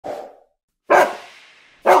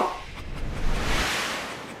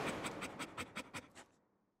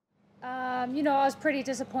You know, I was pretty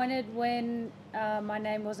disappointed when my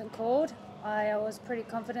name wasn't called. I was pretty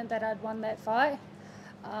confident that I'd won that fight.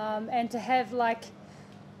 And to have, like,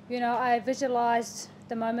 you know, I visualized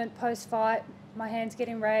the moment post-fight, my hands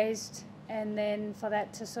getting raised, and then for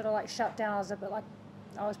that to sort of like shut down,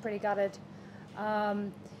 I was pretty gutted.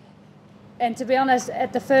 And to be honest,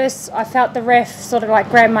 at the first, I felt the ref sort of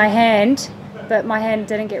like grab my hand, but my hand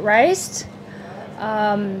didn't get raised.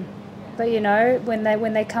 But you know,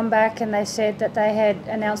 when they come back and they said that they had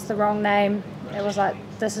announced the wrong name, it was like,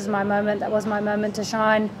 this is my moment. That was my moment to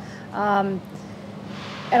shine. And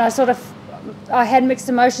I had mixed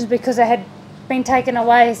emotions because it had been taken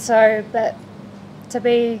away. So, but to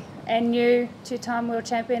be a new two-time world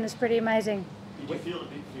champion is pretty amazing. Did you feel a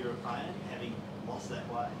bit for your opponent having lost that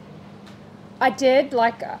way? I did.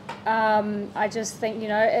 Like, I just think, you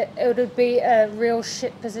know, it would be a real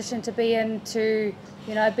shit position to be in to,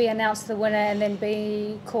 you know, be announced the winner and then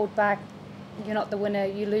be called back. You're not the winner.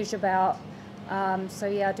 You lose your bout. So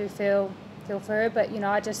yeah, I do feel for her. But you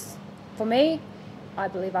know, for me, I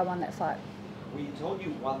believe I won that fight. Were you told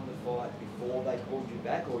you won the fight before they called you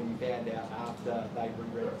back, or you found out after they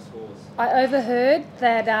reread the scores? I overheard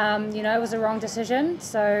that, you know, it was a wrong decision.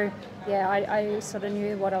 So yeah, I sort of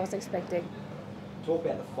knew what I was expecting. Talk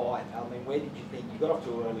about the fight. I mean, where did you think you got off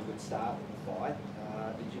to a really good start in the fight?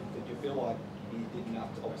 Did you feel like you did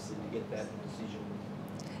enough to obviously to get that decision?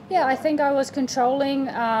 Yeah, I think I was controlling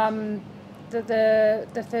the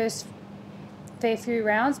first fair few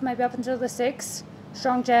rounds, maybe up until the sixth.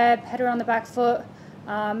 Strong jab, had her on the back foot.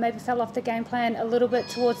 Maybe fell off the game plan a little bit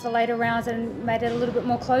towards the later rounds and made it a little bit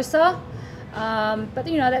more closer. But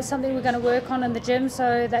you know, that's something we're going to work on in the gym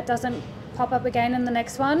so that doesn't pop up again in the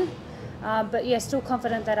next one. But yeah, still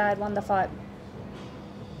confident that I had won the fight.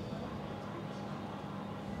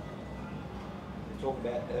 Talk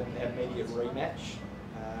about an immediate rematch.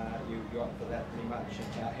 You got for that pretty much.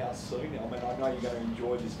 How soon? I mean, I know you're going to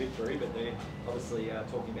enjoy this victory, but they're obviously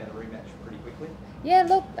talking about a rematch pretty quickly. Yeah,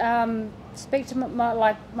 look, speak to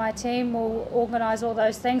my team. Will organise all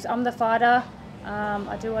those things. I'm the fighter.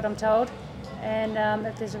 I do what I'm told, and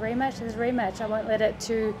if there's a rematch, there's a rematch. I won't let it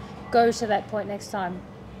go to that point next time.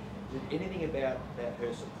 Did anything about that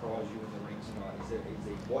her surprise you in the ring tonight? Is it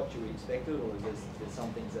what you expected, or is there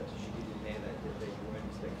some things that she did in there that you weren't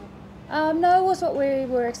expecting? No, it was what we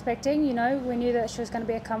were expecting. You know, we knew that she was going to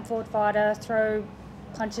be a come forward fighter, throw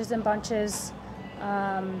punches and bunches.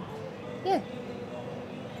 Yeah.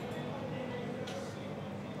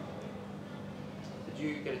 Did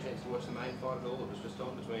you get a chance to watch the main fight at all? It was just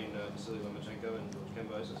on between Vasily Lomachenko and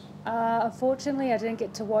Kambosos. Unfortunately, I didn't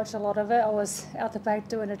get to watch a lot of it. I was out the back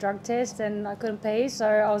doing a drug test and I couldn't pee, so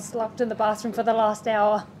I was locked in the bathroom for the last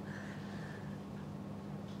hour.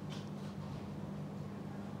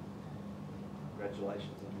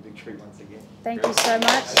 Congratulations on the victory once again. Thank you so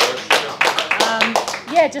much.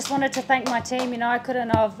 Yeah, just wanted to thank my team. You know, I couldn't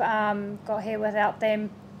have got here without them.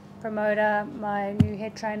 Promoter, my new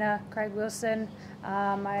head trainer, Craig Wilson,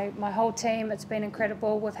 my whole team. It's been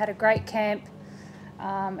incredible. We've had a great camp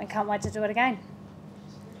and can't wait to do it again.